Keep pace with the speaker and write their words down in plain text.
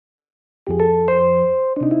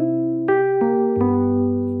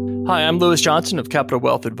Hi, I'm Lewis Johnson of Capital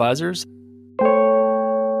Wealth Advisors.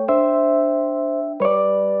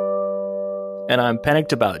 And I'm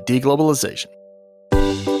panicked about deglobalization.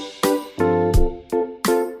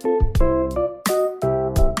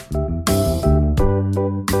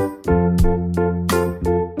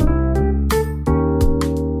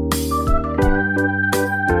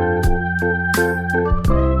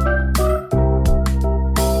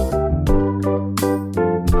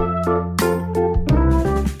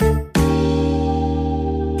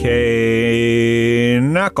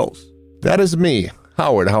 Knuckles. That is me.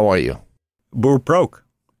 Howard, how are you? We're broke.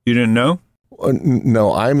 You didn't know?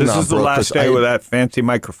 No, I'm not broke. This is the last day with that fancy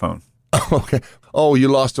microphone. Okay. Oh, you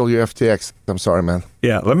lost all your FTX. I'm sorry, man.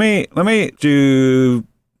 Yeah, let me do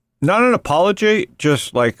not an apology,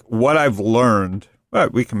 just like what I've learned. Well,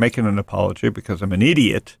 we can make it an apology because I'm an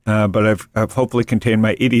idiot, but I've hopefully contained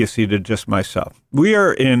my idiocy to just myself. We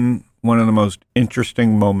are in one of the most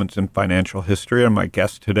interesting moments in financial history, and my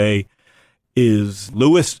guest today is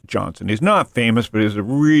Lewis Johnson. He's not famous, but he's a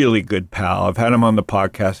really good pal. I've had him on the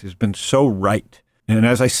podcast. He's been so right. And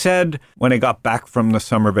as I said, when I got back from the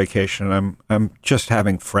summer vacation, I'm just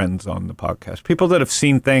having friends on the podcast, people that have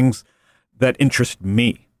seen things that interest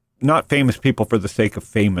me, not famous people for the sake of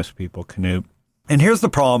famous people, Knut. And here's the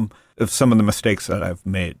problem of some of the mistakes that I've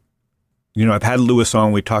made. You know, I've had Lewis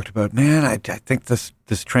on. We talked about, man, I think this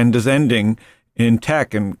trend is ending in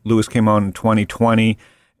tech. And Lewis came on in 2020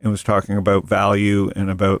 and was talking about value and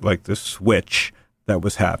about like this switch that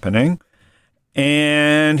was happening.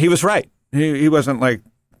 And he was right. He wasn't like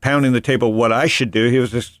pounding the table what I should do. He was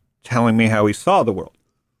just telling me how he saw the world.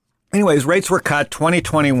 Anyways, rates were cut.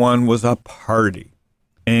 2021 was a party.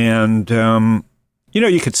 And,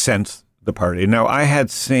 you could sense the party. Now, I had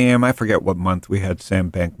Sam, I forget what month we had Sam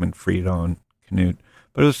Bankman-Fried on, Knut,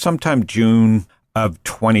 but it was sometime June of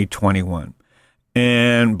 2021.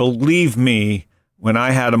 And believe me, when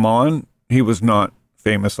I had him on, he was not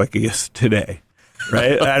famous like he is today,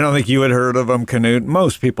 right? I don't think you had heard of him, Knut.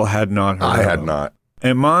 Most people had not heard of him. I had not.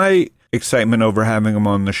 And my excitement over having him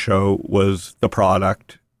on the show was the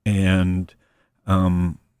product and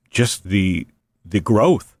just the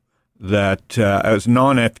growth that as a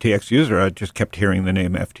non-FTX user, I just kept hearing the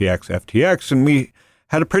name FTX, and we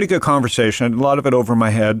had a pretty good conversation. A lot of it over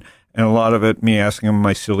my head, and a lot of it me asking him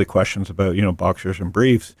my silly questions about, boxers and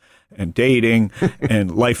briefs and dating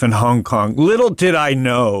and life in Hong Kong. Little did I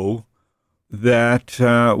know that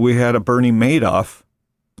we had a Bernie Madoff,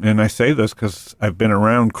 and I say this because I've been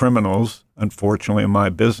around criminals, unfortunately, in my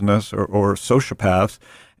business or sociopaths,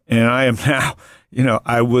 and I am now,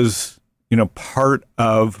 I was, part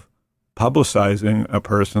of publicizing a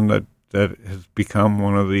person that has become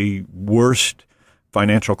one of the worst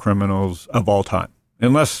financial criminals of all time,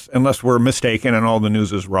 unless we're mistaken and all the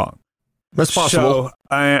news is wrong. That's possible. So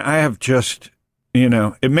I have just,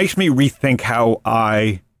 it makes me rethink how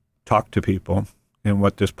I talk to people and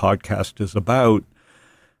what this podcast is about,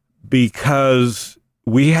 because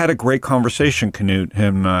we had a great conversation, Knut,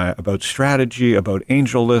 him and I, about strategy, about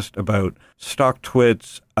AngelList, about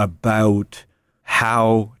StockTwits, about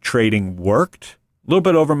how trading worked. A little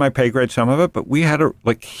bit over my pay grade, some of it, but we had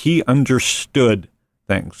he understood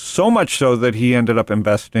things so much so that he ended up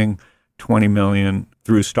investing $20 million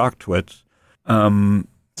through StockTwits.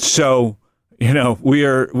 So,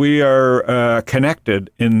 we are connected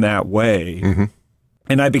in that way. Mm-hmm.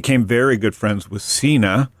 And I became very good friends with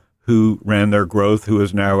Sina, who ran their growth, who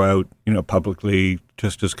is now out, publicly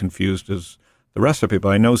just as confused as the rest of people.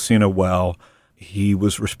 I know Sina well. He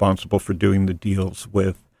was responsible for doing the deals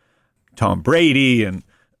with Tom Brady and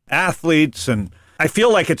athletes. And I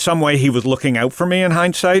feel like in some way he was looking out for me in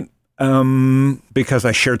hindsight, because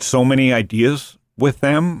I shared so many ideas with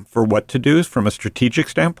them for what to do from a strategic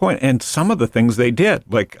standpoint. And some of the things they did,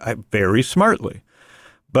 very smartly.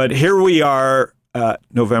 But here we are,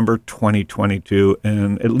 November 2022,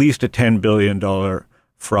 and at least a $10 billion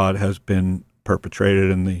fraud has been perpetrated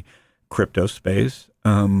in the crypto space.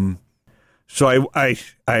 So I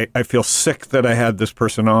feel sick that I had this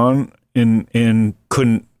person on and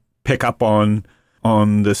couldn't pick up on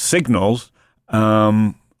the signals.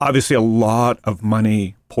 Obviously, a lot of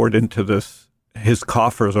money poured into his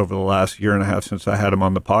coffers over the last year and a half since I had him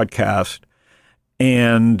on the podcast,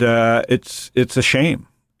 and it's a shame.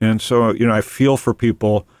 And so, I feel for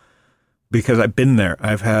people because I've been there.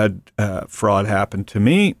 I've had fraud happen to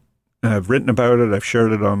me. I've written about it. I've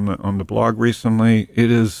shared it on the blog recently.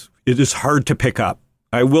 It is hard to pick up.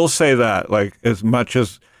 I will say that, as much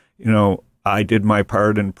as, I did my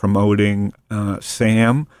part in promoting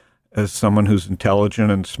Sam as someone who's intelligent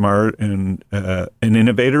and smart and an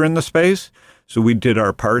innovator in the space, So we did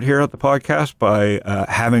our part here at the podcast by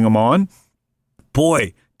having him on.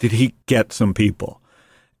 Boy, did he get some people.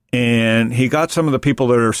 And he got some of the people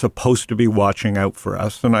that are supposed to be watching out for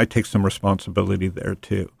us, and I take some responsibility there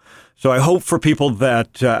too. So I hope for people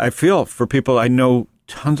that, I know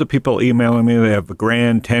tons of people emailing me, they have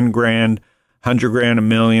 $1,000, $10,000, $100,000, $1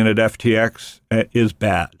 million at FTX is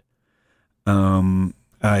bad.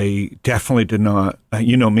 I definitely did not,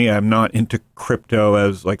 you know me, I'm not into crypto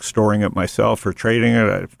as like storing it myself or trading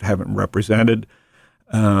it. I haven't represented.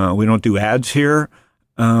 We don't do ads here.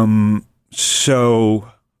 So,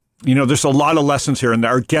 you know, there's a lot of lessons here. And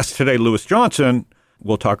our guest today, Lewis Johnson,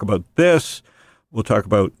 we'll talk about this. We'll talk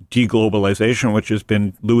about deglobalization, which has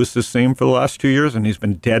been Lewis's theme for the last 2 years. And he's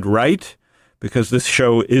been dead right, because this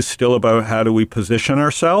show is still about how do we position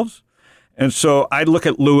ourselves. And so I look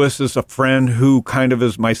at Lewis as a friend who kind of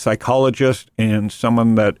is my psychologist and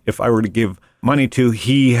someone that if I were to give money to,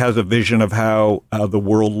 he has a vision of how the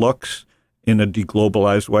world looks in a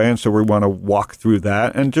deglobalized way. And so we want to walk through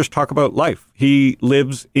that and just talk about life. He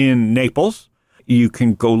lives in Naples. You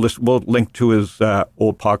can go listen. We'll link to his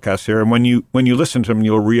old podcast here. And when you listen to him,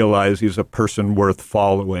 you'll realize he's a person worth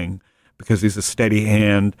following because he's a steady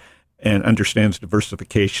hand and understands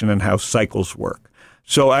diversification and how cycles work.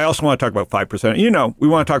 So I also want to talk about 5%. You know, we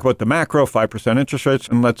want to talk about the macro, 5% interest rates,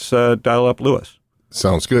 and let's dial up Lewis.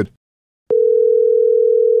 Sounds good.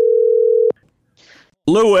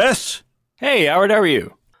 Lewis. Hey, Howard, how are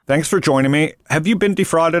you? Thanks for joining me. Have you been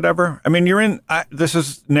defrauded ever? I mean, this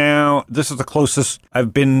is the closest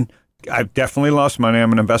I've been. I've definitely lost money.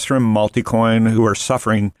 I'm an investor in Multicoin who are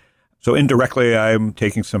suffering. So indirectly, I'm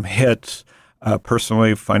taking some hits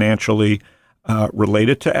personally, financially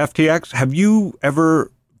related to FTX. Have you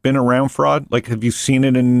ever been around fraud? Like, have you seen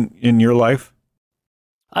it in your life?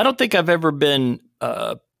 I don't think I've ever been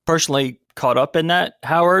personally caught up in that,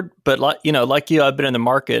 Howard, but like you, I've been in the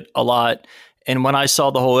market a lot. And when I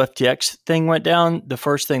saw the whole FTX thing went down, the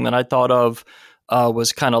first thing that I thought of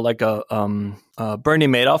was kind of like a Bernie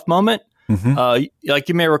Madoff moment. Mm-hmm. Like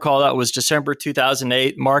you may recall, that was December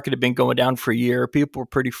 2008. Market had been going down for a year. People were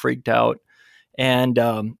pretty freaked out. And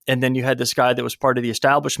then you had this guy that was part of the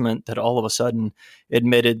establishment that all of a sudden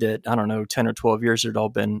admitted that, 10 or 12 years it had all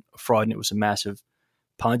been a fraud and it was a massive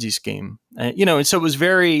Ponzi scheme. And so it was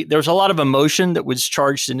there was a lot of emotion that was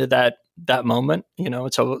charged into that moment,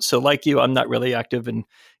 and so like you, I'm not really active in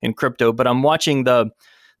crypto, but I'm watching the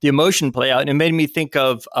emotion play out. And it made me think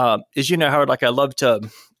of, as you know, Howard, like I love to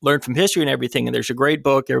learn from history and everything. And there's a great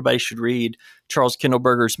book everybody should read, Charles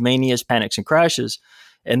Kindleberger's Manias, Panics, and Crashes.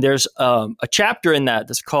 And there's a chapter in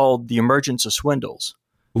that's called The Emergence of Swindles.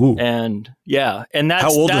 Ooh. And yeah. And that's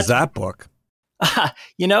how old is that book?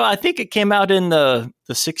 I think it came out in the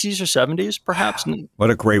 60s or 70s, perhaps.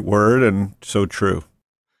 What a great word and so true.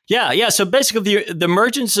 Yeah. So basically the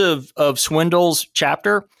emergence of swindles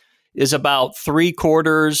chapter is about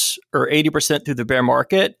 3/4 or 80% through the bear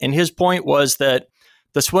market. And his point was that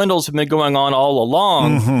the swindles have been going on all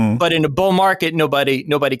along, mm-hmm. but in a bull market,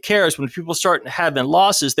 nobody cares. When people start having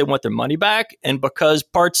losses, they want their money back. And because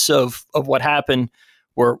parts of what happened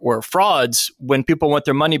were frauds, when people want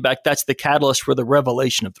their money back, that's the catalyst for the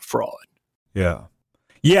revelation of the fraud. Yeah.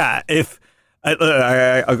 Yeah. If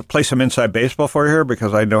I'll play some inside baseball for you here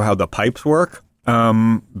because I know how the pipes work.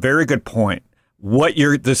 Very good point.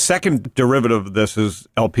 The second derivative of this is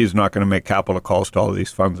LP's not going to make capital calls to all of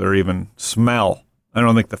these funds or even smell. I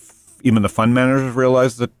don't think even the fund managers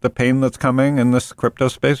realize the pain that's coming in this crypto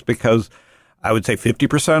space because I would say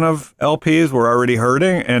 50% of LPs were already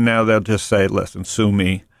hurting, and now they'll just say, listen, sue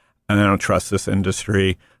me, and I don't trust this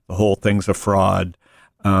industry. The whole thing's a fraud.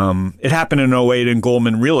 It happened in 2008 in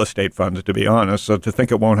Goldman real estate funds, to be honest, so to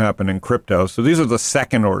think it won't happen in crypto. So these are the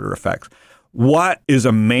second-order effects. What is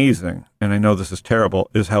amazing, and I know this is terrible,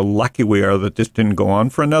 is how lucky we are that this didn't go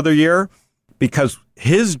on for another year, because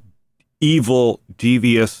his evil,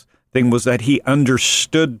 devious thing was that he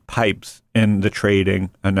understood pipes and the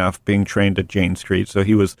trading enough, being trained at Jane Street. So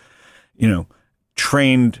he was,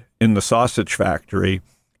 trained in the sausage factory.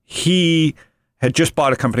 He had just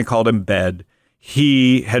bought a company called Embed.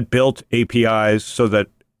 He had built APIs so that,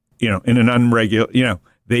 in an unregulated,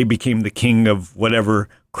 they became the king of whatever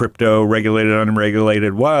crypto regulated,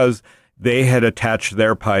 unregulated was. They had attached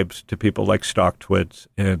their pipes to people like StockTwits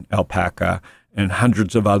and Alpaca and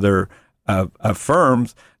hundreds of other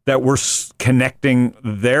firms that were connecting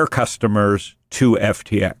their customers to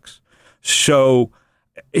FTX. So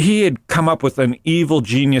he had come up with an evil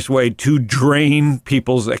genius way to drain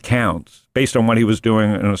people's accounts based on what he was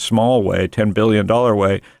doing in a small way, $10 billion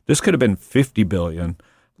way. This could have been $50 billion,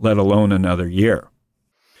 let alone another year.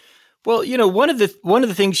 Well, one of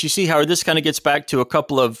the things you see, Howard, this kind of gets back to a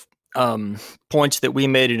couple of points that we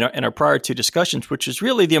made in our prior two discussions, which is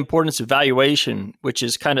really the importance of valuation, which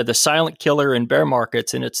is kind of the silent killer in bear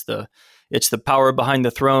markets, and it's the power behind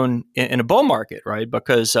the throne in a bull market, right?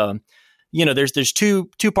 Because there's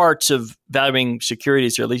two parts of valuing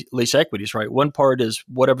securities or at least equities, right? One part is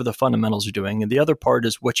whatever the fundamentals are doing, and the other part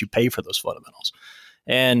is what you pay for those fundamentals.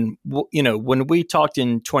 And when we talked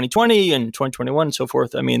in 2020 and 2021 and so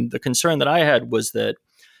forth, I mean, the concern that I had was that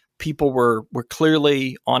people were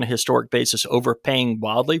clearly on a historic basis overpaying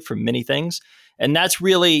wildly for many things, and that's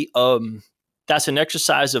really that's an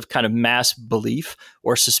exercise of kind of mass belief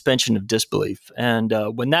or suspension of disbelief. And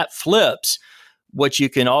when that flips, what you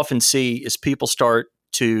can often see is people start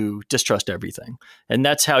to distrust everything. And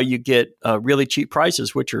that's how you get really cheap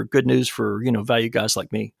prices, which are good news for, value guys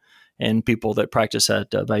like me and people that practice that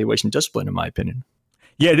valuation discipline, in my opinion.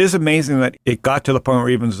 Yeah, it is amazing that it got to the point where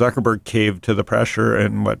even Zuckerberg caved to the pressure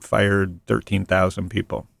and fired 13,000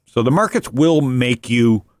 people. So the markets will make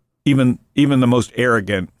you, even the most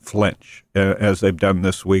arrogant, flinch, as they've done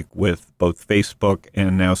this week with both Facebook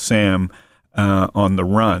and now Sam on the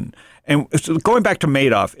run. And so going back to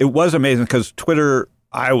Madoff, it was amazing because Twitter,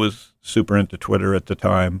 I was super into Twitter at the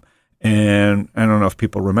time. And I don't know if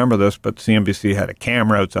people remember this, but CNBC had a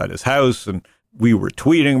camera outside his house and we were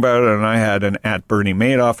tweeting about it. And I had an @Bernie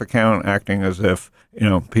Madoff account acting as if,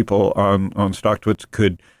 people on StockTwits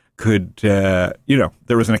could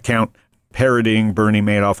there was an account parodying Bernie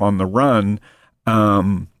Madoff on the run.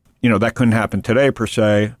 That couldn't happen today per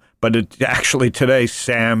se, but today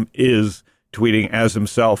Sam is tweeting as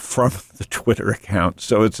himself from the Twitter account.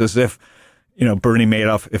 So it's as if, Bernie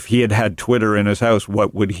Madoff, if he had Twitter in his house,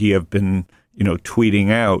 what would he have been,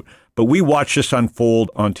 tweeting out? But we watch this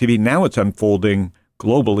unfold on TV. Now it's unfolding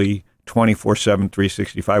globally 24/7,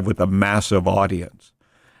 365 with a massive audience.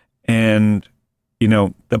 And,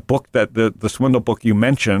 the book the swindle book you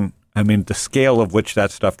mentioned, I mean, the scale of which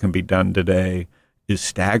that stuff can be done today is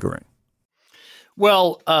staggering.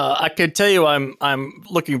 Well, I could tell you I'm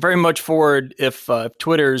looking very much forward, if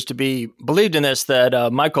Twitter is to be believed in this,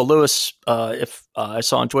 that Michael Lewis, if I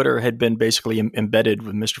saw on Twitter, had been basically embedded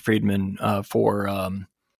with Mr. Friedman for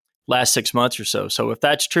last 6 months or so. So if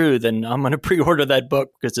that's true, then I'm going to pre-order that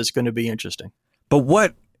book because it's going to be interesting.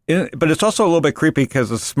 But it's also a little bit creepy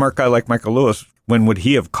because a smart guy like Michael Lewis, when would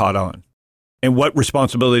he have caught on? And what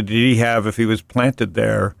responsibility did he have if he was planted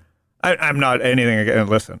there? I'm not anything again.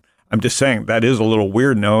 Listen, I'm just saying that is a little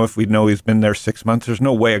weird now. If we know he's been there 6 months, there's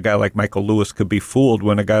no way a guy like Michael Lewis could be fooled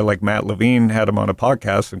when a guy like Matt Levine had him on a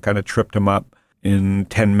podcast and kind of tripped him up in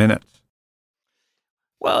 10 minutes.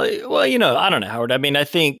 Well, I don't know, Howard. I mean, I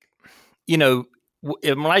think,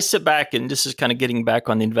 when I sit back, and this is kind of getting back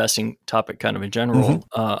on the investing topic kind of in general,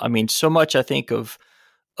 I mean, so much I think of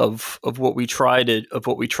what we try to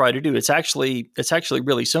do. It's actually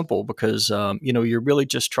really simple because, you're really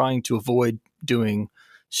just trying to avoid doing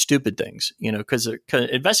stupid things, because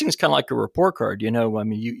investing is kind of like a report card. I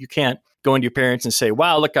mean, you can't go into your parents and say,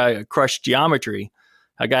 wow, look, I crushed geometry.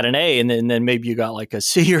 I got an A, and then maybe you got like a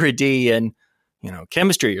C or a D in,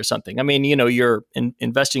 chemistry or something. I mean, your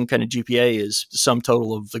investing kind of GPA is the sum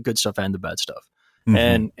total of the good stuff and the bad stuff.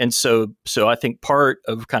 Mm-hmm. And so I think part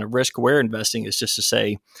of kind of risk aware investing is just to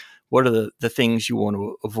say, what are the things you want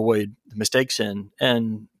to avoid the mistakes in?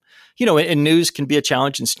 And, and news can be a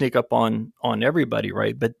challenge and sneak up on everybody,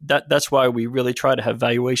 right? But that's why we really try to have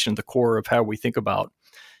valuation at the core of how we think about,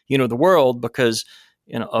 the world, because,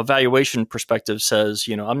 a valuation perspective says,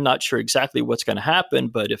 I'm not sure exactly what's going to happen,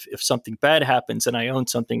 but if something bad happens and I own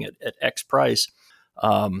something at X price,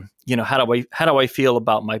 how do I feel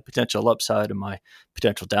about my potential upside and my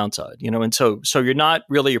potential downside? And so you're not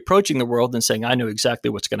really approaching the world and saying, I know exactly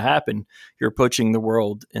what's going to happen. You're approaching the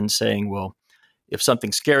world and saying, well, if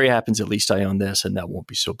something scary happens, at least I own this and that won't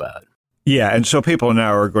be so bad. Yeah. And so people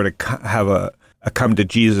now are going to have a come to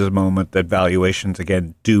Jesus moment that valuations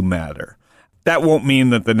again do matter. That won't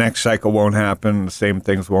mean that the next cycle won't happen. The same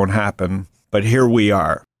things won't happen. But here we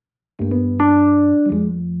are.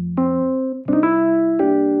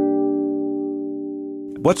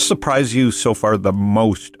 What surprised you so far the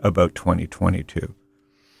most about 2022?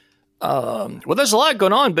 Well, there's a lot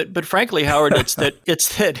going on, but frankly, Howard, this is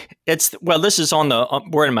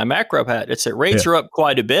wearing my macro hat. It's that rates are up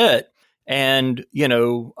quite a bit, and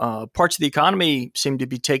parts of the economy seem to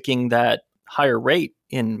be taking that higher rate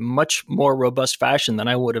in much more robust fashion than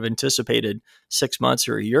I would have anticipated 6 months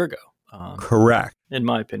or a year ago. Correct, in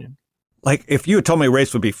my opinion. Like if you had told me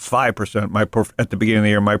rates would be 5% at the beginning of the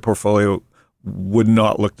year, my portfolio would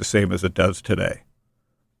not look the same as it does today.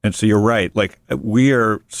 And so you're right. Like we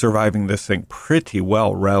are surviving this thing pretty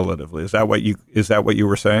well relatively. Is that what you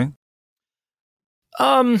were saying?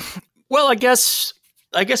 Well, I guess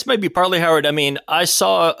maybe partly, Howard. I mean, I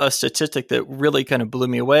saw a statistic that really kind of blew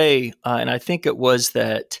me away, and I think it was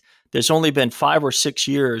that there's only been 5 or 6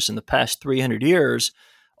 years in the past 300 years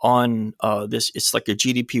on this. It's like a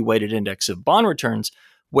GDP weighted index of bond returns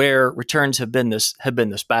where returns have been this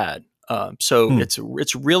bad. So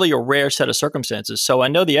it's really a rare set of circumstances. So I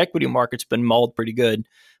know the equity market's been mauled pretty good,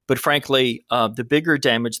 but frankly, the bigger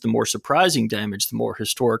damage, the more surprising damage, the more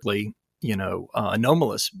historically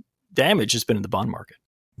anomalous damage has been in the bond market.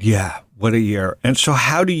 Yeah, what a year. And so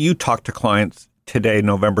how do you talk to clients today,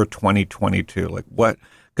 November 2022? Like what?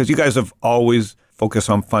 Because you guys have always focused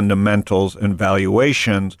on fundamentals and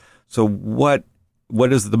valuations. So what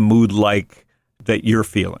is the mood like that you're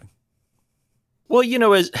feeling? Well,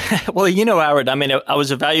 Howard, I mean, I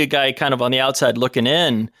was a value guy kind of on the outside looking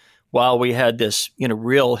in while we had this,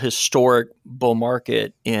 real historic bull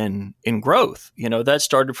market in growth. That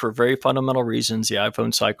started for very fundamental reasons, the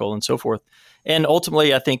iPhone cycle and so forth. And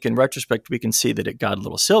ultimately, I think in retrospect, we can see that it got a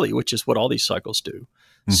little silly, which is what all these cycles do.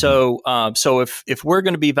 Mm-hmm. So if we're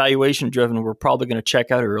going to be valuation driven, we're probably going to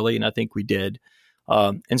check out early. And I think we did.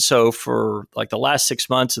 And so for like the last 6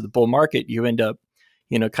 months of the bull market, you end up,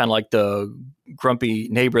 kind of like the grumpy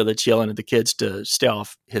neighbor that's yelling at the kids to stay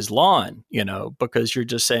off his lawn, because you're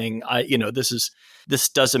just saying, this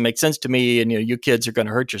doesn't make sense to me. And, you kids are going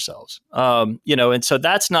to hurt yourselves. And so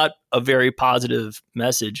that's not a very positive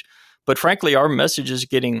message. But frankly, our message is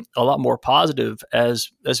getting a lot more positive as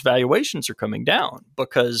valuations are coming down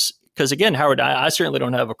because again, Howard, I certainly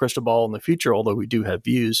don't have a crystal ball in the future, although we do have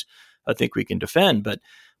views I think we can defend.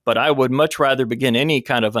 But I would much rather begin any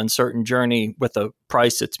kind of uncertain journey with a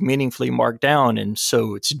price that's meaningfully marked down, and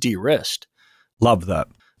so it's de-risked. Love that.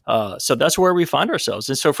 So that's where we find ourselves.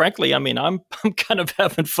 And so frankly, I mean, I'm kind of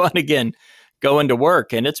having fun again going to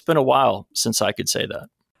work, and it's been a while since I could say that.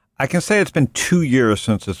 I can say it's been 2 years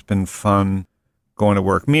since it's been fun going to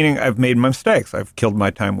work, meaning I've made mistakes. I've killed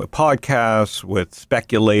my time with podcasts, with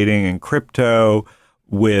speculating in crypto,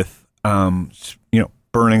 with,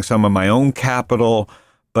 burning some of my own capital.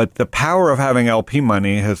 But the power of having LP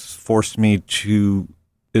money has forced me to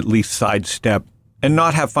at least sidestep and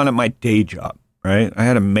not have fun at my day job, right? I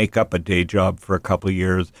had to make up a day job for a couple of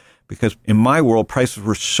years because in my world, prices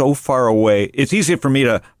were so far away. It's easy for me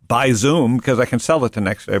to buy Zoom because I can sell it the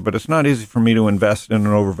next day, but it's not easy for me to invest in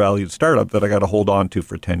an overvalued startup that I got to hold on to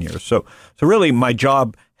for 10 years. So really my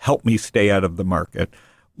job helped me stay out of the market,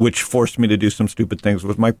 which forced me to do some stupid things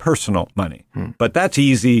with my personal money. But that's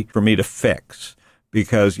easy for me to fix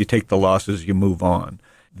because you take the losses, you move on.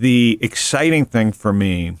 The exciting thing for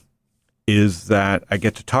me is that I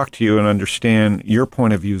get to talk to you and understand your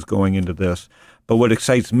point of views going into this. But what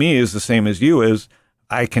excites me is the same as you is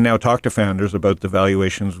I can now talk to founders about the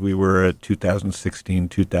valuations we were at 2016,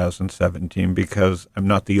 2017, because I'm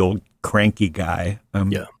not the old cranky guy.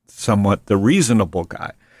 I'm somewhat the reasonable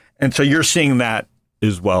guy. And so you're seeing that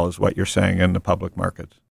as well as what you're saying in the public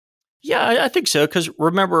markets. Yeah, I think so. Because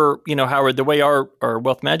remember, Howard, the way our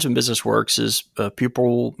wealth management business works is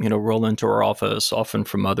people, roll into our office, often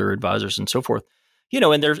from other advisors and so forth,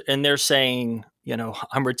 and they're saying,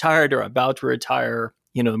 I'm retired or about to retire.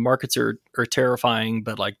 The markets are terrifying,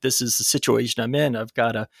 but like, this is the situation I'm in. I've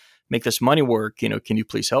got to make this money work. Can you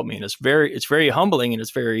please help me? And it's very humbling and it's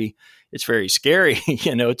very scary.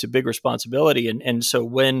 It's a big responsibility. And so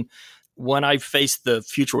when I face the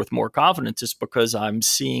future with more confidence, it's because I'm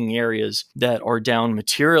seeing areas that are down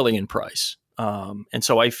materially in price. And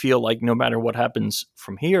so I feel like no matter what happens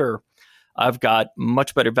from here, I've got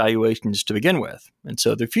much better valuations to begin with. And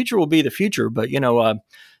so the future will be the future, but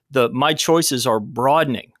my choices are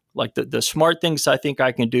broadening. Like the smart things I think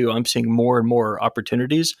I can do, I'm seeing more and more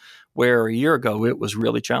opportunities where a year ago it was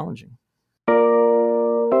really challenging.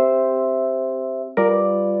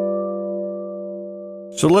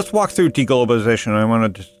 So let's walk through deglobalization. I want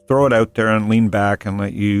to just throw it out there and lean back and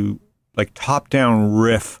let you top-down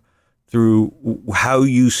riff through how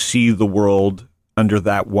you see the world under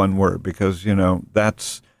that one word, because,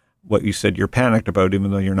 that's what you said you're panicked about,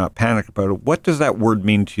 even though you're not panicked about it. What does that word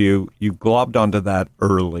mean to you? You globbed onto that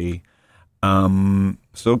early.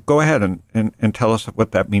 So go ahead and tell us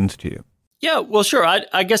what that means to you. Yeah, well, sure.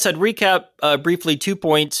 I guess I'd recap briefly 2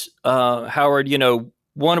 points, Howard.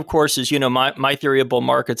 One, of course, is, my theory of bull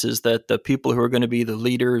markets is that the people who are going to be the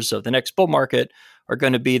leaders of the next bull market are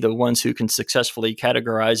going to be the ones who can successfully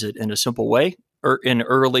categorize it in a simple way or in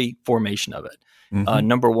early formation of it. Mm-hmm.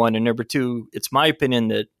 Number one. And number two, it's my opinion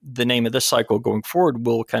that the name of this cycle going forward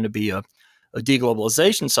will kind of be a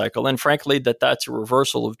deglobalization cycle. And frankly, that's a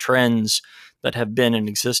reversal of trends that have been in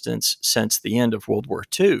existence since the end of World War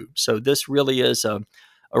II. So this really is a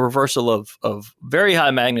reversal of very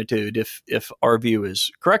high magnitude if our view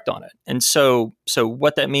is correct on it. And so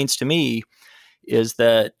what that means to me is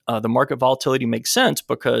that the market volatility makes sense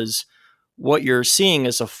because what you're seeing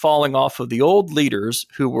is a falling off of the old leaders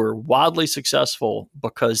who were wildly successful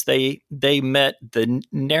because they met the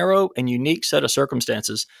narrow and unique set of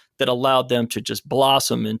circumstances that allowed them to just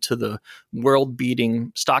blossom into the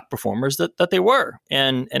world-beating stock performers that they were.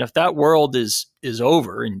 And if that world is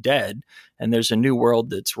over and dead, and there's a new world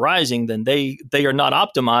that's rising, then they are not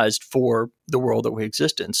optimized for the world that we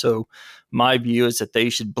exist in. So my view is that they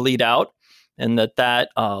should bleed out, and that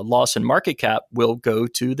loss in market cap will go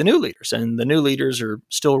to the new leaders. And the new leaders are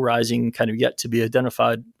still rising, kind of yet to be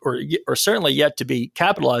identified or certainly yet to be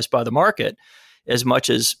capitalized by the market as much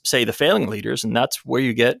as, say, the failing leaders. And that's where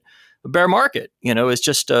you get a bear market. It's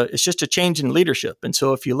just a change in leadership. And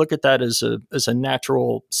so if you look at that as a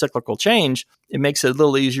natural cyclical change, it makes it a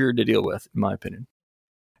little easier to deal with, in my opinion.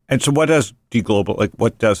 And so what does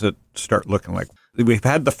what does it start looking like? We've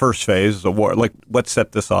had the first phase of the war. What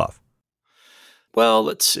set this off? Well,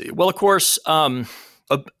 let's see. Well, of course, a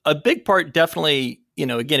big part definitely,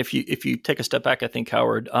 again, if you take a step back, I think,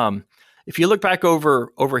 Howard, if you look back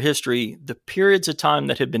over history, the periods of time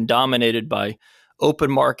that have been dominated by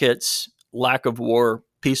open markets, lack of war,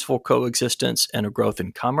 peaceful coexistence, and a growth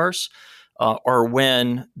in commerce are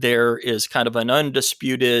when there is kind of an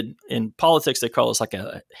undisputed, in politics, they call this like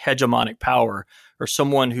a hegemonic power, or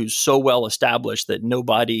someone who's so well established that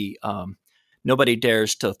nobody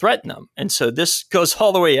dares to threaten them. And so this goes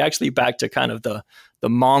all the way actually back to kind of the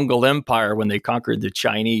Mongol Empire when they conquered the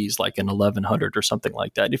Chinese, like in 1100 or something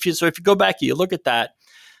like that. If you go back, you look at that,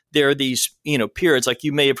 there are these, periods, like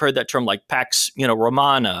you may have heard that term like Pax,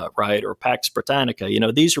 Romana, right? Or Pax Britannica.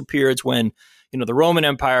 These are periods when, the Roman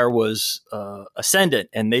Empire was ascendant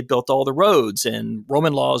and they built all the roads and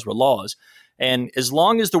Roman laws were laws. And as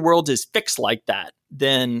long as the world is fixed like that,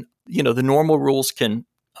 then, the normal rules can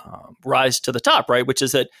rise to the top, right? Which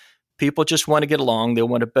is that people just want to get along. They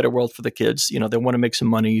want a better world for the kids. They want to make some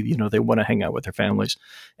money. They want to hang out with their families.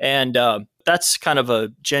 And that's kind of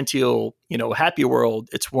a genteel, happy world.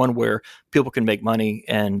 It's one where people can make money.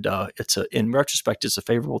 And in retrospect, it's a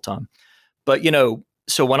favorable time. But,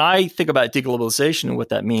 so when I think about deglobalization and what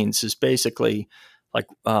that means is basically like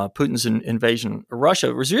Putin's invasion of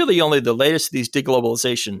Russia was really only the latest of these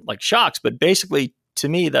deglobalization like shocks. But basically, to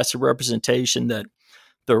me, that's a representation that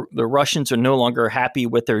the Russians are no longer happy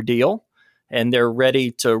with their deal, and they're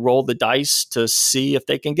ready to roll the dice to see if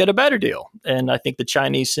they can get a better deal. And I think the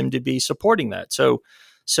Chinese seem to be supporting that. So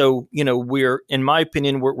we're, in my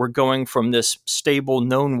opinion, we're going from this stable,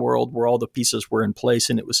 known world where all the pieces were in place,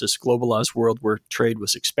 and it was this globalized world where trade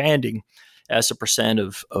was expanding as a percent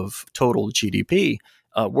of total GDP,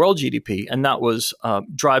 world GDP, and that was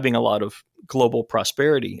driving a lot of global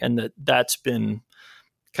prosperity, and that's been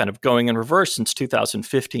kind of going in reverse since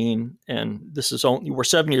 2015. And we're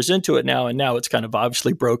 7 years into it now. And now it's kind of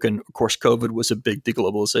obviously broken. Of course, COVID was a big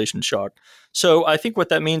deglobalization shock. So I think what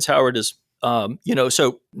that means, Howard, is,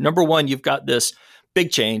 so number one, you've got this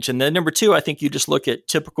big change. And then number two, I think you just look at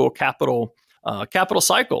typical capital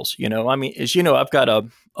cycles. As you know, I've got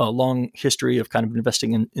a long history of kind of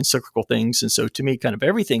investing in cyclical things. And so to me, kind of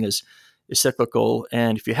everything is cyclical.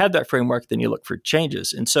 And if you have that framework, then you look for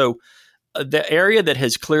changes. And so the area that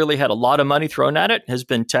has clearly had a lot of money thrown at it has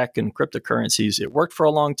been tech and cryptocurrencies. It worked for a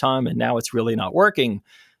long time, and now it's really not working.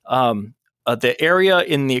 The area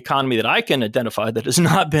in the economy that I can identify that has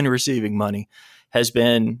not been receiving money has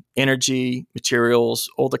been energy, materials,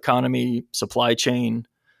 old economy, supply chain,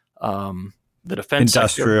 the defense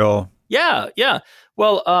industrial sector. Yeah.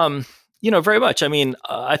 Well, very much.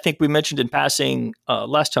 I think we mentioned in passing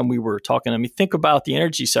last time we were talking. Think about the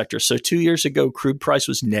energy sector. So 2 years ago, crude price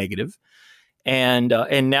was negative. And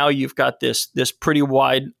now you've got this pretty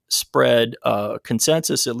widespread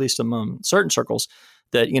consensus, at least among certain circles,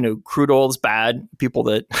 that crude oil is bad. People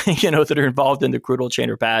that that are involved in the crude oil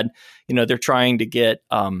chain are bad. They're trying to get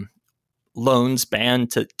loans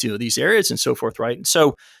banned to these areas and so forth, right? And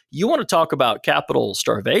so you want to talk about capital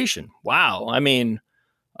starvation? Wow,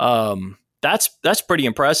 that's pretty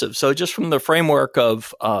impressive. So just from the framework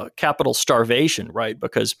of capital starvation, right?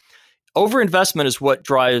 Because overinvestment is what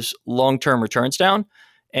drives long-term returns down,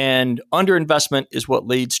 and underinvestment is what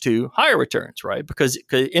leads to higher returns, right? Because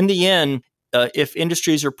in the end, if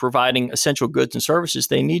industries are providing essential goods and services,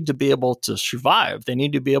 they need to be able to survive. They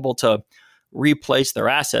need to be able to replace their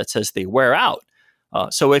assets as they wear out.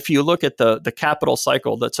 So if you look at the capital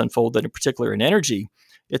cycle that's unfolded, in particular in energy,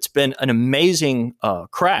 It's been an amazing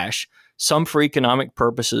crash, some for economic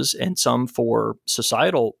purposes and some for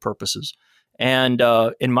societal purposes. And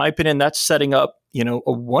in my opinion, that's setting up,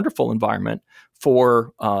 a wonderful environment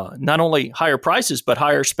for not only higher prices, but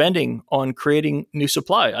higher spending on creating new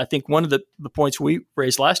supply. I think one of the points we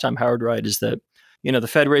raised last time, Howard, right, is that, the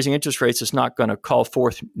Fed raising interest rates is not going to call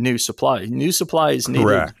forth new supply. New supply is needed.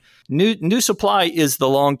 Correct. New supply is the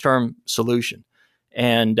long-term solution.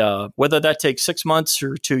 And whether that takes 6 months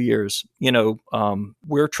or 2 years,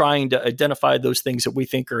 we're trying to identify those things that we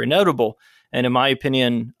think are inevitable. And in my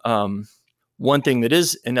opinion, one thing that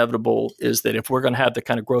is inevitable is that if we're going to have the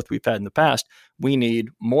kind of growth we've had in the past, we need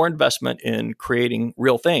more investment in creating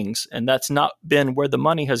real things. And that's not been where the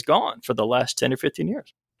money has gone for the last 10 or 15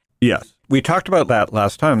 years. Yes. We talked about that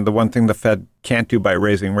last time. The one thing the Fed can't do by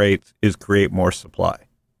raising rates is create more supply.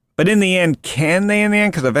 But in the end, can they in the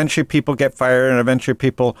end? Because eventually people get fired and eventually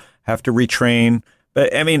people have to retrain.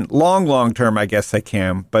 But I mean, long term, I guess they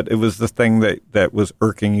can. But it was the thing that was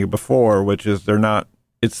irking you before, which is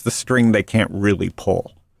it's the string they can't really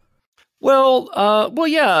pull. Well,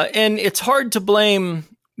 yeah. And it's hard to blame,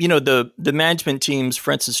 the management teams,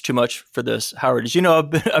 for instance, too much for this, Howard. As you know,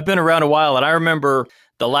 I've been around a while, and I remember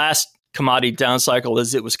the last commodity down cycle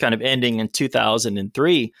as it was kind of ending in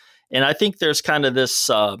 2003. And I think there's kind of this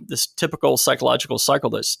typical psychological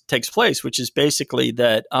cycle that takes place, which is basically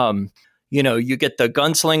that, you get the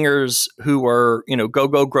gunslingers who are,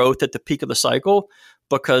 go growth at the peak of the cycle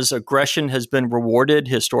because aggression has been rewarded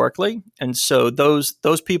historically. And so those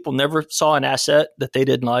people never saw an asset that they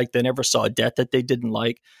didn't like. They never saw a debt that they didn't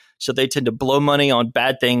like. So they tend to blow money on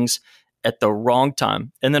bad things at the wrong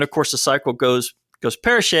time. And then, of course, the cycle goes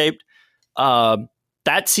pear-shaped.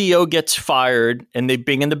 That CEO gets fired and they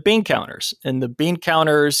bring in the bean counters, and the bean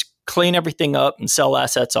counters clean everything up and sell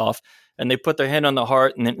assets off. And they put their hand on the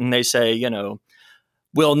heart and they say,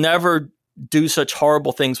 we'll never do such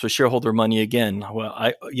horrible things with shareholder money again.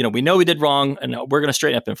 Well, we know we did wrong and we're going to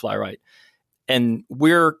straighten up and fly right. And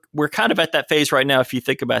we're kind of at that phase right now. If you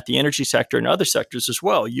think about the energy sector and other sectors as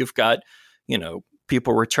well, you've got,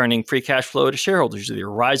 people returning free cash flow to shareholders. There's a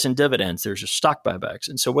rise in dividends. There's just stock buybacks.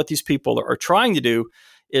 And so what these people are trying to do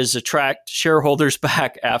is attract shareholders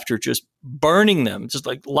back after just burning them, just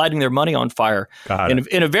like lighting their money on fire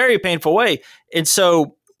in a very painful way. And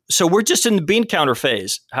so we're just in the bean counter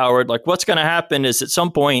phase, Howard. Like, what's going to happen is at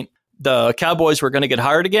some point, the Cowboys were going to get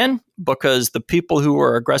hired again because the people who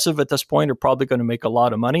are aggressive at this point are probably going to make a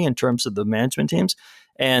lot of money in terms of the management teams.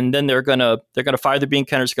 And then they're going to fire the bean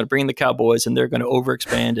counters, going to bring in the Cowboys, and they're going to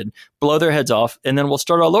overexpand and blow their heads off, and then we'll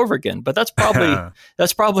start all over again. But that's probably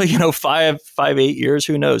 5-8 years,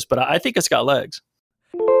 who knows? But I think it's got legs.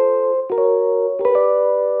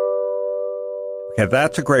 Okay,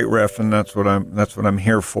 that's a great riff, and that's what I'm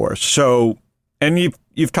here for. So, and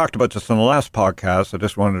you've talked about this on the last podcast. I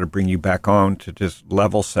just wanted to bring you back on to just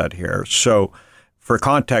level set here. So, for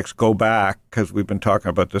context, go back, because we've been talking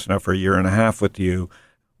about this now for a year and a half with you.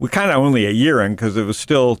 We kind of only a year in, because it was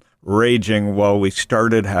still raging while we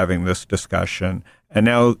started having this discussion. And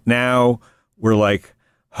now we're like,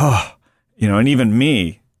 and even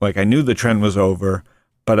me, like, I knew the trend was over,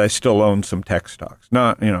 but I still own some tech stocks.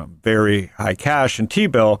 Not, very high cash and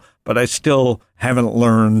T-bill, but I still haven't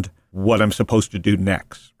learned what I'm supposed to do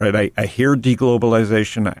next, right? I hear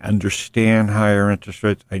deglobalization. I understand higher interest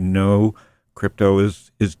rates. I know crypto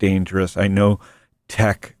is dangerous. I know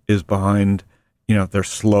tech is behind. They're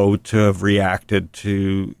slow to have reacted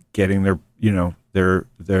to getting their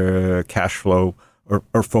cash flow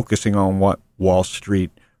or focusing on what Wall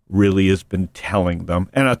Street really has been telling them.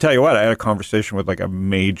 And I'll tell you what, I had a conversation with like a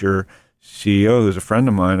major CEO who's a friend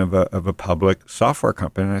of mine of a public software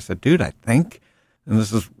company. And I said, dude, I think, and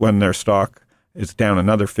this is when their stock is down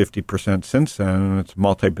another 50% since then, and it's a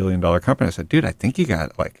multi-billion-dollar company. I said, dude, I think you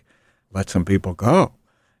got to let some people go.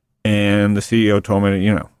 And the CEO told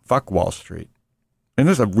me, fuck Wall Street. And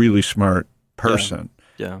this is a really smart person.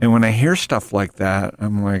 Yeah. And when I hear stuff like that,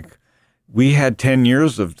 I'm like, we had 10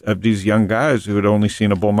 years of these young guys who had only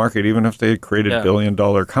seen a bull market, even if they had created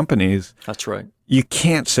billion-dollar companies. That's right. You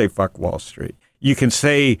can't say fuck Wall Street. You can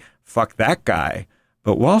say fuck that guy,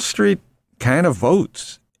 but Wall Street kind of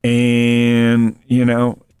votes. And,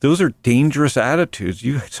 those are dangerous attitudes.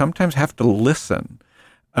 You sometimes have to listen.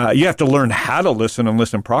 You have to learn how to listen and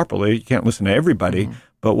listen properly. You can't listen to everybody. Mm-hmm.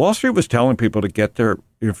 But Wall Street was telling people to get their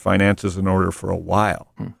finances in order for a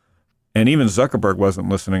while. Mm. And even Zuckerberg wasn't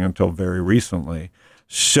listening until very recently.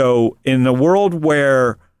 So in the world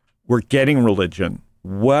where we're getting religion,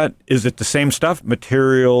 what is it? The same stuff,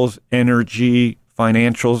 materials, energy,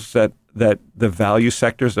 financials, that the value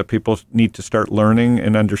sectors that people need to start learning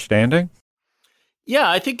and understanding? Yeah,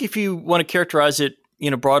 I think if you want to characterize it,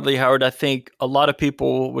 broadly, Howard, I think a lot of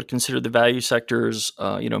people would consider the value sectors,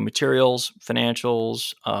 materials,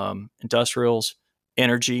 financials, industrials,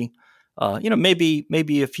 energy,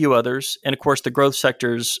 maybe a few others, and of course the growth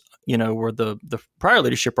sectors, were the prior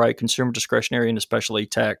leadership, right? Consumer discretionary and especially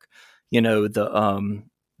tech,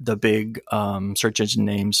 the big search engine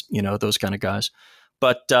names, those kind of guys.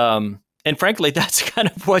 But and frankly, that's kind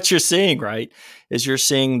of what you're seeing, right? Is you're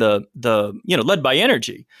seeing the led by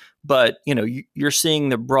energy, but you're seeing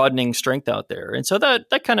the broadening strength out there, and so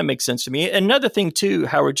that kind of makes sense to me. And another thing too,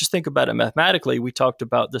 Howard, just think about it mathematically. We talked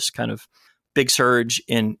about this kind of big surge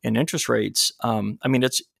in interest rates.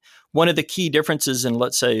 It's one of the key differences in,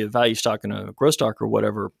 let's say, a value stock and a growth stock or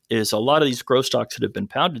whatever, is a lot of these growth stocks that have been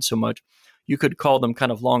pounded so much, you could call them kind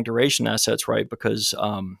of long duration assets, right? Because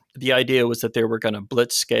the idea was that they were going to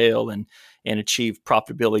blitz scale and achieve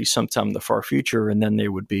profitability sometime in the far future, and then they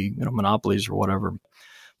would be monopolies or whatever.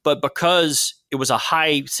 But because it was a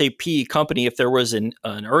high, say, PE company, if there was an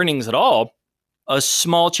earnings at all, a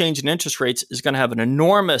small change in interest rates is going to have an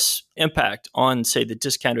enormous impact on, say, the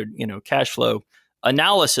discounted cash flow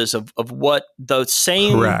analysis of what the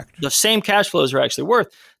same cash flows are actually worth.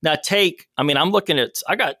 Now, I'm looking at,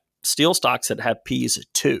 I got steel stocks that have P's at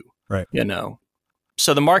 2, right?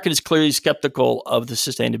 So the market is clearly skeptical of the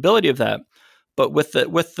sustainability of that. But with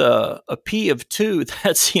a P of 2,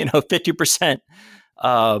 that's 50%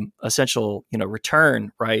 essential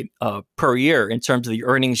return, right, per year in terms of the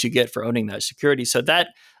earnings you get for owning that security. So that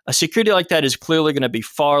a security like that is clearly going to be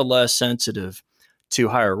far less sensitive to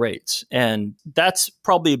higher rates, and that's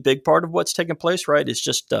probably a big part of what's taking place, right? It's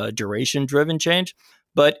just duration driven change.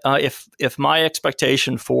 But if my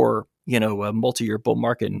expectation for a multi-year bull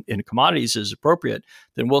market in commodities is appropriate,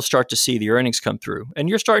 then we'll start to see the earnings come through. And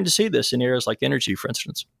you're starting to see this in areas like energy, for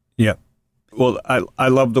instance. Yeah. Well, I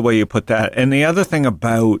love the way you put that. And the other thing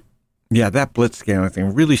about, that blitzscaling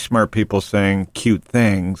thing, really smart people saying cute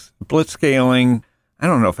things. Blitzscaling, I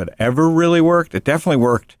don't know if it ever really worked. It definitely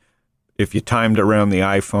worked if you timed around the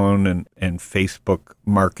iPhone and Facebook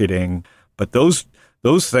marketing. But those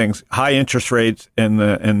things, high interest rates and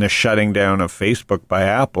the shutting down of Facebook by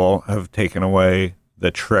Apple, have taken away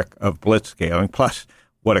the trick of blitzscaling, plus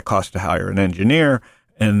what it costs to hire an engineer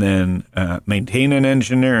and then maintain an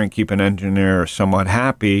engineer and keep an engineer somewhat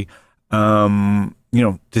happy.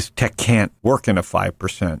 This tech can't work in a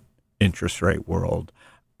 5% interest rate world,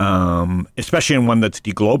 especially in one that's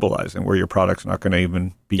deglobalizing, where your product's not going to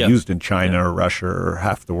even be used in China or Russia or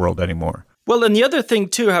half the world anymore. Well, and the other thing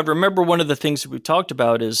too, remember one of the things that we talked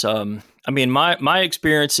about is, my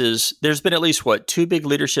experience is there's been at least 2 big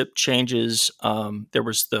leadership changes. There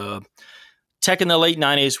was the tech in the late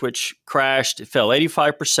 90s, which crashed. It fell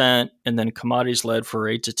 85%, and then commodities led for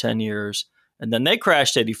 8 to 10 years. And then they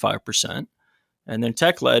crashed 85%. And then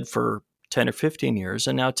tech led for 10 or 15 years,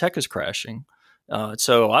 and now tech is crashing.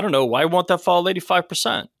 So I don't know, why won't that fall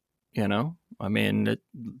 85%?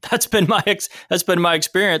 That's been my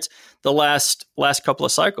experience the last couple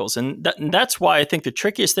of cycles. And that's why I think the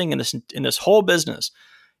trickiest thing in this whole business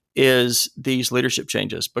is these leadership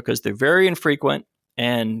changes, because they're very infrequent.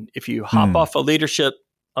 And if you hop off a leadership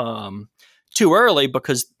too early,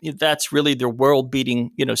 because that's really their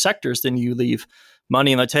world-beating sectors, then you leave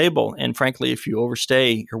money on the table. And frankly, if you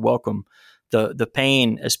overstay, you're welcome. The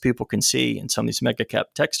pain, as people can see in some of these mega cap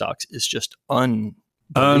tech stocks, is just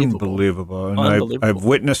unbelievable. And I've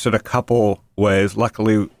witnessed it a couple ways.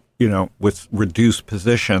 Luckily, with reduced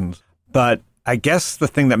positions. But I guess the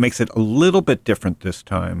thing that makes it a little bit different this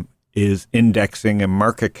time is indexing and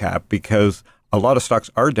market cap, because a lot of stocks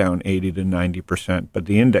are down 80 to 90%, but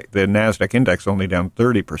the NASDAQ index only down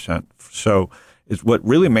 30%. So what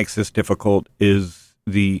really makes this difficult is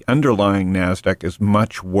the underlying NASDAQ is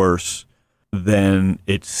much worse than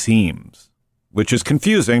it seems, which is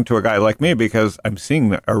confusing to a guy like me, because I'm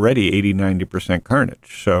seeing already 80, 90%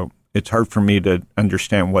 carnage. So it's hard for me to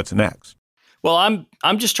understand what's next. Well,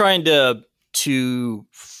 I'm just trying to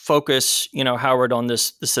focus, Howard, on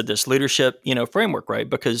this leadership, framework, right?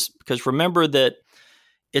 Because remember that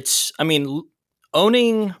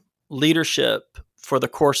owning leadership for the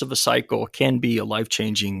course of a cycle can be a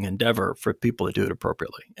life-changing endeavor for people to do it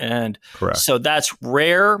appropriately. And correct. So that's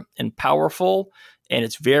rare and powerful, and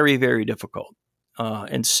it's very, very difficult.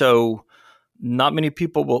 And so not many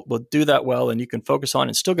people will do that well, and you can focus on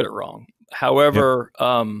and still get it wrong. However,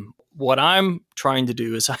 what I'm trying to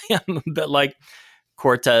do is I am a bit like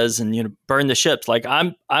Cortez and burn the ships. Like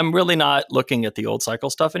I'm really not looking at the old cycle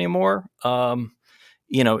stuff anymore.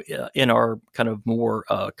 In our kind of more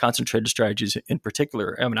concentrated strategies in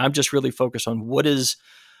particular. I'm just really focused on what is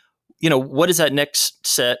what is that next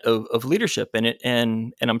set of leadership in it?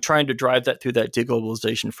 And I'm trying to drive that through that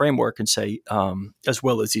deglobalization framework and say, as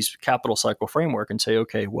well as these capital cycle framework, and say,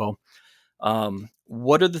 okay, well,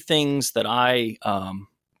 what are the things that I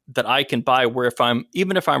can buy where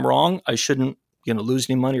even if I'm wrong, I shouldn't lose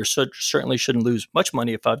any money, or certainly shouldn't lose much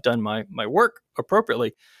money if I've done my work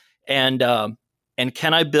appropriately. And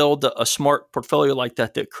can I build a smart portfolio like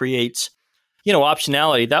that creates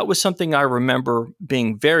optionality? That was something I remember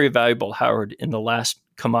being very valuable, Howard, in the last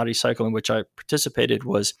commodity cycle in which I participated.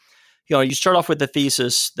 Was, you start off with the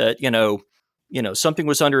thesis that, something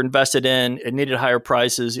was underinvested in, it needed higher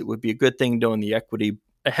prices, it would be a good thing to own the equity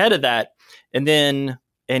ahead of that. And then,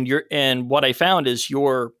 and what I found is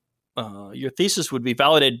your thesis would be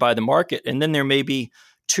validated by the market. And then there may be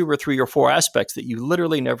 2 or 3 or 4 aspects that you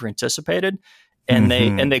literally never anticipated. And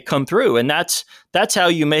they come through, and that's how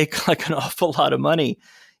you make like an awful lot of money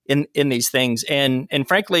in these things. And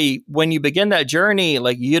frankly, when you begin that journey,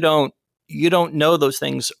 like you don't know those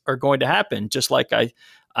things are going to happen. Just like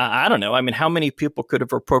I don't know. I mean, how many people could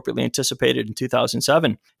have appropriately anticipated in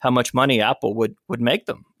 2007 how much money Apple would make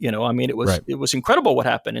them? I mean, it was incredible what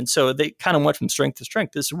happened, and so they kind of went from strength to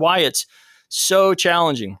strength. This is why it's so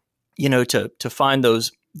challenging, to find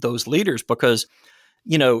those leaders, because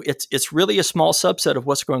it's really a small subset of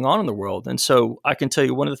what's going on in the world. And so I can tell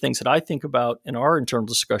you one of the things that I think about in our internal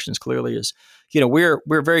discussions clearly is, we're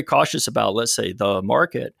very cautious about, let's say, the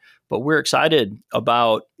market, but we're excited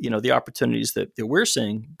about, the opportunities that we're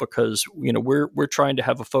seeing, because, we're trying to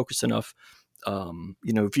have a focused enough,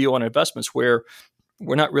 view on investments where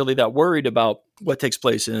we're not really that worried about what takes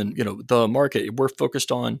place in, the market. We're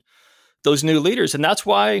focused on those new leaders. And that's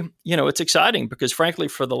why, it's exciting, because frankly,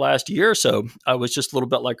 for the last year or so, I was just a little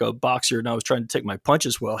bit like a boxer, and I was trying to take my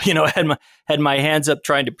punches well. I had my hands up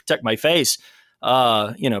trying to protect my face,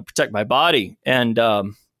 protect my body. And,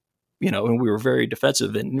 and we were very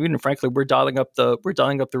defensive. And frankly, we're dialing up the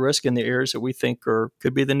risk in the areas that we think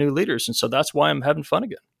could be the new leaders. And so that's why I'm having fun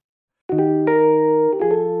again.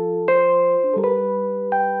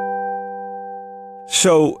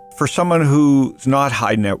 So for someone who's not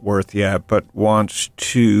high net worth yet, but wants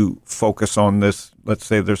to focus on this, let's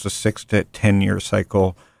say there's a 6 to 10 year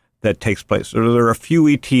cycle that takes place. So there are a few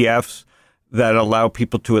ETFs that allow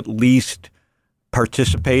people to at least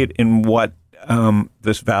participate in what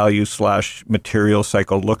this value/material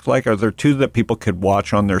cycle looks like. Are there 2 that people could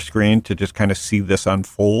watch on their screen to just kind of see this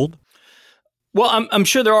unfold? Well, I'm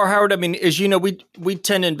sure there are, Howard. I mean, as you know, we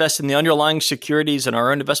tend to invest in the underlying securities in our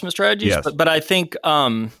own investment strategies. Yes. But I think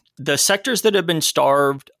the sectors that have been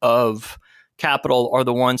starved of capital are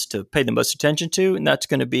the ones to pay the most attention to, and that's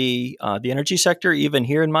going to be the energy sector. Even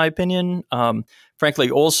here, in my opinion, frankly,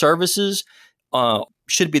 oil services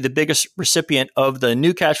should be the biggest recipient of the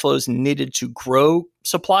new cash flows needed to grow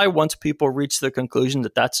supply once people reach the conclusion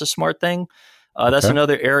that that's a smart thing. That's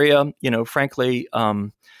another area. Frankly.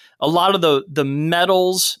 A lot of the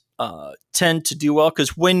metals tend to do well,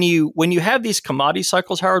 because when you have these commodity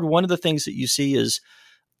cycles, Howard, one of the things that you see is,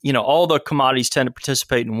 all the commodities tend to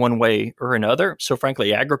participate in one way or another. So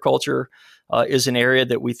frankly, agriculture is an area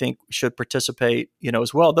that we think should participate,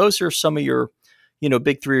 as well. Those are some of your,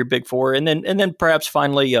 big 3 or big 4. And then perhaps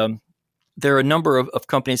finally, there are a number of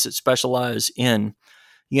companies that specialize in,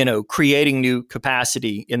 creating new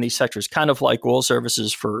capacity in these sectors, kind of like oil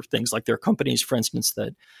services for things like their companies, for instance,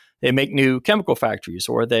 that they make new chemical factories,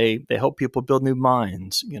 or they help people build new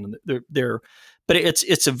mines. But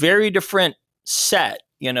it's a very different set.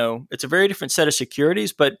 It's a very different set of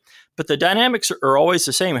securities. But the dynamics are always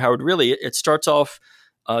the same, Howard. Really, it starts off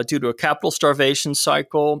due to a capital starvation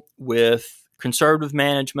cycle with conservative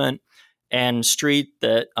management and street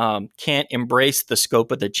that can't embrace the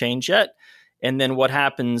scope of the change yet. And then what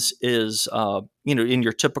happens is, in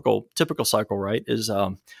your typical cycle, right, is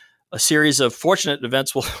a series of fortunate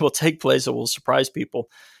events will take place that will surprise people.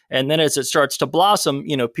 And then as it starts to blossom,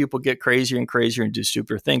 people get crazier and crazier and do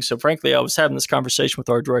stupider things. So frankly, I was having this conversation with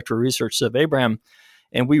our director of research, Zev Abraham,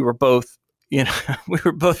 and we were both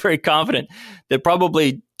very confident that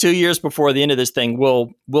probably 2 years before the end of this thing,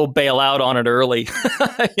 we'll bail out on it early,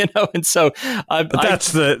 And so,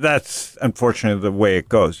 that's unfortunately the way it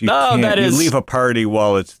goes. You leave a party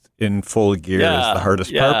while it's in full gear is the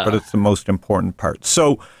hardest part, but it's the most important part.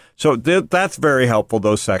 So that's very helpful,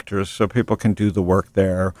 those sectors, so people can do the work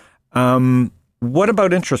there. What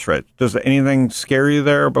about interest rates? Does anything scare you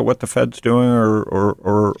there about what the Fed's doing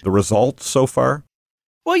or the results so far?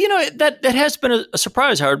 Well, that has been a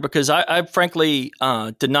surprise, Howard, because I frankly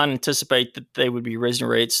did not anticipate that they would be raising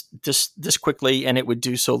rates this quickly, and it would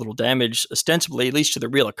do so little damage, ostensibly, at least to the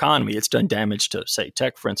real economy. It's done damage to, say,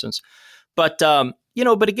 tech, for instance. But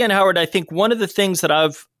But again, Howard, I think one of the things that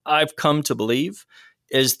I've come to believe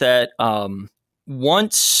is that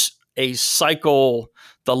once a cycle,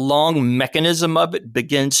 the long mechanism of it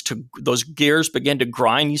those gears begin to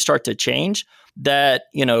grind, you start to change, that,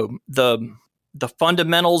 the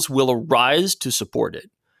fundamentals will arise to support it.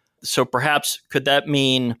 So perhaps could that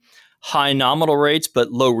mean high nominal rates but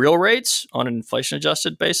low real rates on an inflation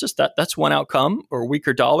adjusted basis? That's one outcome. Or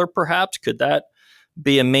weaker dollar, perhaps. Could that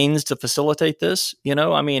be a means to facilitate this?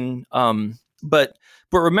 But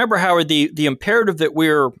remember, Howard, the imperative that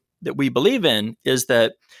we believe in is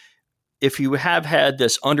that if you have had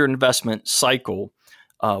this underinvestment cycle,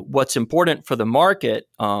 what's important for the market,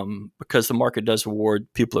 because the market does reward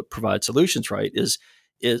people that provide solutions, right, is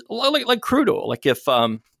like crude oil. Like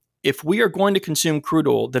if we are going to consume crude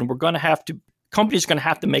oil, then companies are going to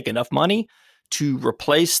have to make enough money to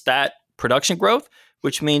replace that production growth,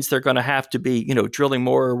 which means they're going to have to be, drilling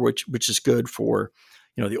more, which is good for,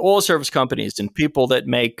 the oil service companies and people that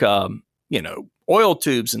make, oil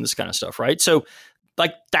tubes and this kind of stuff, right? So,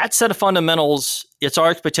 like that set of fundamentals, it's our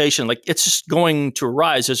expectation, like it's just going to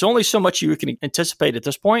arise. There's only so much you can anticipate at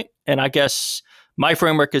this point. And I guess my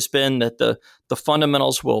framework has been that the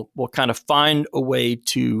fundamentals will kind of find a way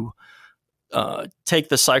to take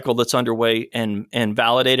the cycle that's underway and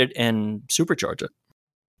validate it and supercharge it.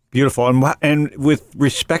 Beautiful. And with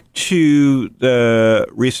respect to the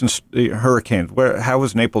recent hurricanes, how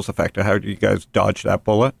was Naples affected? How did you guys dodge that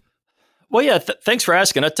bullet? Well, yeah. Thanks for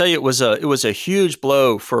asking. I tell you, it was a huge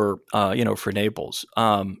blow for Naples.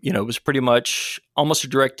 It was pretty much almost a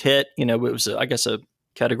direct hit. It was I guess a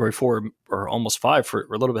Category 4 or almost 5 for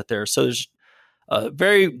a little bit there. So there's a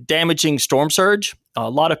very damaging storm surge. A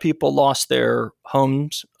lot of people lost their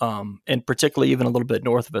homes, and particularly even a little bit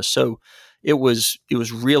north of us. So it was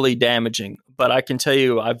really damaging. But I can tell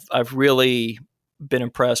you, I've really been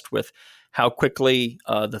impressed with how quickly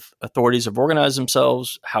the authorities have organized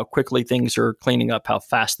themselves, how quickly things are cleaning up, how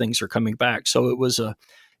fast things are coming back. So it was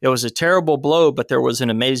a terrible blow, but there was an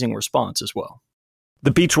amazing response as well.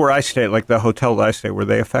 The beach where I stayed, like the hotel that I stayed, were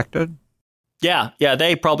they affected? Yeah.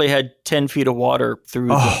 They probably had 10 feet of water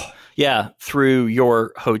through through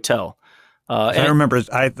your hotel. I remember,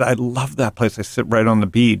 I love that place. I sit right on the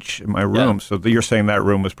beach in my room. Yeah. So you're saying that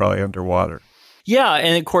room was probably underwater. Yeah,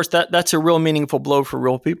 and of course that's a real meaningful blow for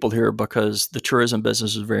real people here, because the tourism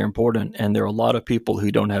business is very important, and there are a lot of people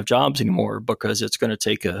who don't have jobs anymore because it's going to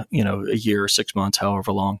take a year or 6 months,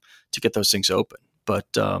 however long, to get those things open. But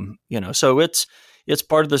so it's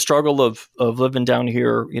part of the struggle of living down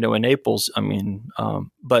here, in Naples. I mean,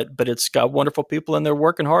 but it's got wonderful people and they're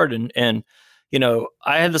working hard, and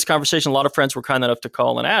I had this conversation. A lot of friends were kind enough to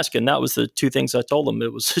call and ask, and that was the two things I told them.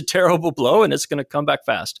 It was a terrible blow, and it's going to come back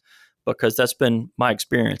fast. Because that's been my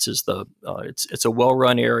experience. Is it's a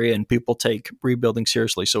well-run area and people take rebuilding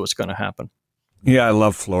seriously, so it's going to happen. Yeah, I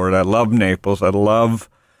love Florida. I love Naples. I love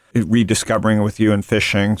rediscovering with you and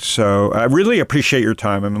fishing. So I really appreciate your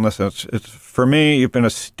time. I mean, listen, it's for me, you've been a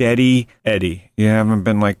steady Eddie. You haven't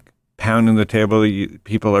been like pounding the table.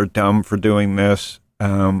 People are dumb for doing this.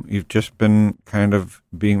 You've just been kind of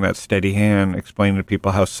being that steady hand, explaining to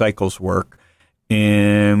people how cycles work.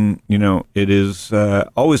 And, it is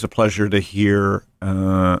always a pleasure to hear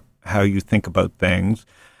how you think about things.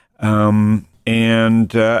 And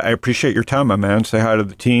I appreciate your time, my man. Say hi to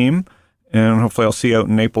the team, and hopefully I'll see you out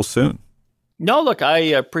in Naples soon. No, look, I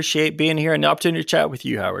appreciate being here and the opportunity to chat with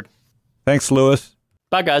you, Howard. Thanks, Louis.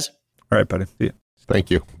 Bye, guys. All right, buddy. See you.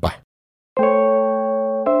 Thank you. Bye.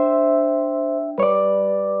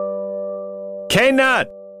 K-Nut!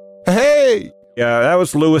 Hey! Yeah, that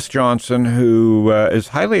was Louis Johnson, who is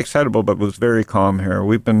highly excitable but was very calm here.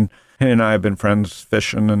 He and I have been friends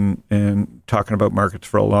fishing and talking about markets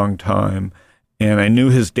for a long time. And I knew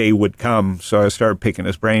his day would come, so I started picking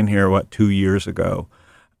his brain here, 2 years ago.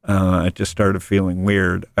 I just started feeling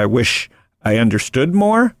weird. I wish I understood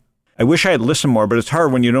more. I wish I had listened more, but it's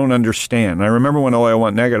hard when you don't understand. I remember when oil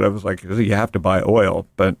went negative, I was like, you have to buy oil,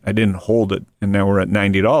 but I didn't hold it. And now we're at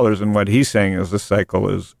 $90. And what he's saying is this cycle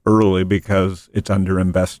is early because it's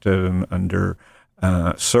underinvested and under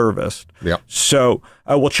serviced. Yeah. So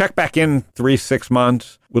we'll check back in 3-6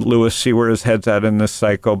 months with Louis, see where his head's at in this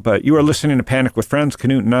cycle. But you are listening to Panic with Friends.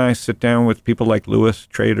 Canute and I sit down with people like Louis,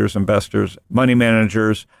 traders, investors, money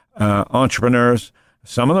managers, entrepreneurs,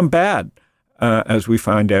 some of them bad. As we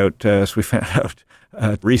found out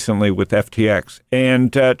recently with FTX,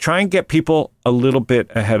 and try and get people a little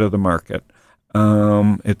bit ahead of the market.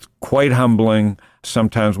 It's quite humbling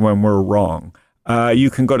sometimes when we're wrong.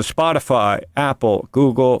 You can go to Spotify, Apple,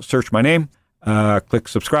 Google, search my name, click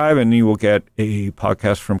subscribe, and you will get a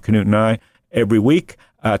podcast from Canute and I every week.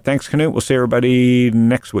 Thanks, Knut. We'll see everybody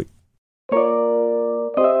next week.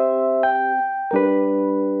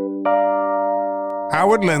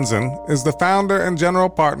 Howard Lindzen is the founder and general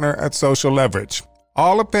partner at Social Leverage.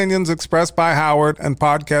 All opinions expressed by Howard and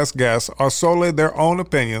podcast guests are solely their own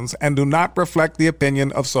opinions and do not reflect the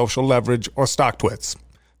opinion of Social Leverage or StockTwits.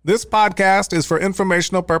 This podcast is for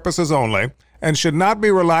informational purposes only and should not be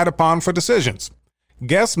relied upon for decisions.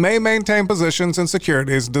 Guests may maintain positions in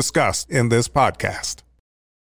securities discussed in this podcast.